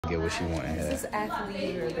get what she want in here. This is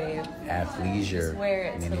athleisure, babe. Athleisure. Wear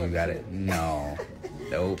it. Meaning you gotta, no.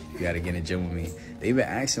 Nope, you gotta get in the gym with me. They been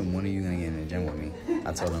asking, when are you gonna get in the gym with me?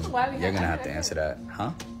 I told them, you're gonna have to answer that.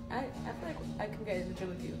 Huh? I feel like I can get in the gym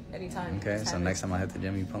with you anytime. Okay, so next time I hit the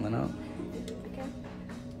gym, you pulling up? Okay.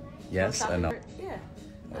 Yes or no? Yeah.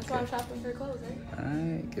 That's why I'm shopping for clothes, right?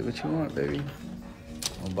 Alright, get what you want, baby.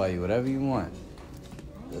 I'll buy you whatever you want.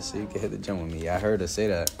 Just so you can hit the gym with me. I heard her say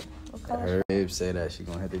that. I heard Babe say that she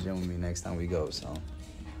gonna hit the gym with me next time we go, so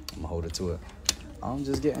I'm gonna hold her to it.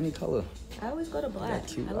 Just get any color. I always go to black.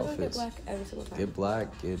 Cute I literally outfits. get black every single time. Get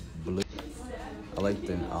black, get blue. I like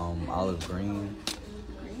the olive green,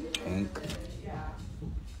 pink.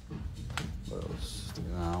 What else?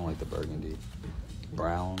 No, I don't like the burgundy.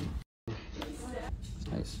 Brown.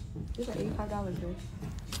 It's nice. These are $85, dude.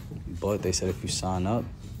 But they said if you sign up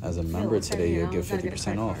as a member today, you'll get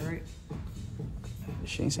 50% off. Right?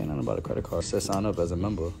 She ain't saying nothing about a credit card. She said sign up as a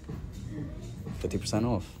member. 50%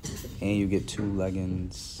 off. And you get 2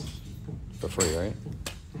 leggings for free, right?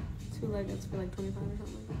 2 leggings for like $25 or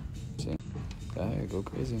something like that. See? Go ahead, go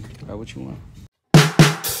crazy. Grab what you want.